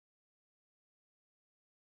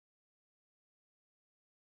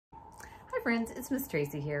friends, it's Miss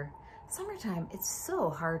Tracy here. Summertime, it's so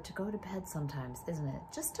hard to go to bed sometimes, isn't it?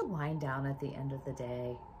 Just to wind down at the end of the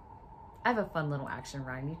day. I have a fun little action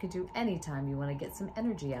rhyme you can do anytime you want to get some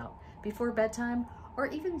energy out, before bedtime, or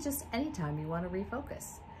even just anytime you want to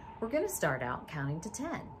refocus. We're going to start out counting to 10.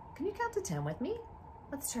 Can you count to 10 with me?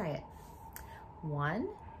 Let's try it. 1,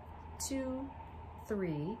 2,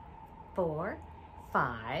 3, 4,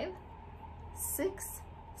 5, 6,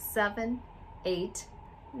 7, 8,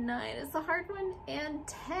 9 is the hard one, and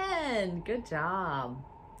 10. Good job.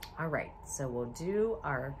 All right, so we'll do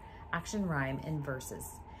our action rhyme in verses.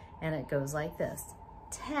 And it goes like this.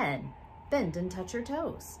 10, bend and touch your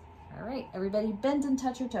toes. All right, everybody bend and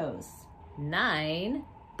touch your toes. 9,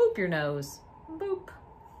 boop your nose. Boop.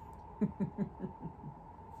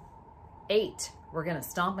 8, we're gonna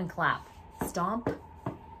stomp and clap. Stomp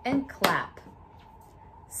and clap.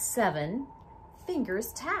 7,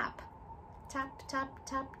 fingers tap. Tap, tap,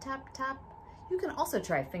 tap, tap, tap. You can also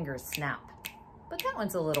try fingers snap, but that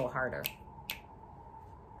one's a little harder.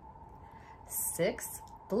 6,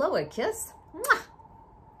 blow a kiss. Mwah!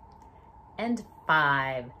 And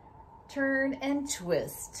 5, turn and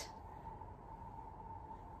twist.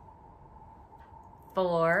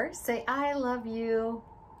 4, say I love you.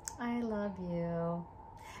 I love you.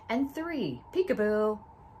 And 3, peekaboo.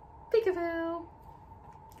 Peekaboo.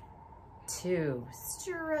 2,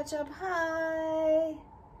 stretch up high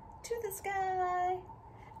to the sky.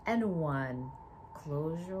 And 1,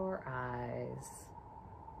 close your eyes.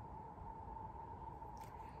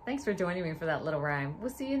 Thanks for joining me for that little rhyme. We'll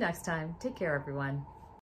see you next time. Take care, everyone.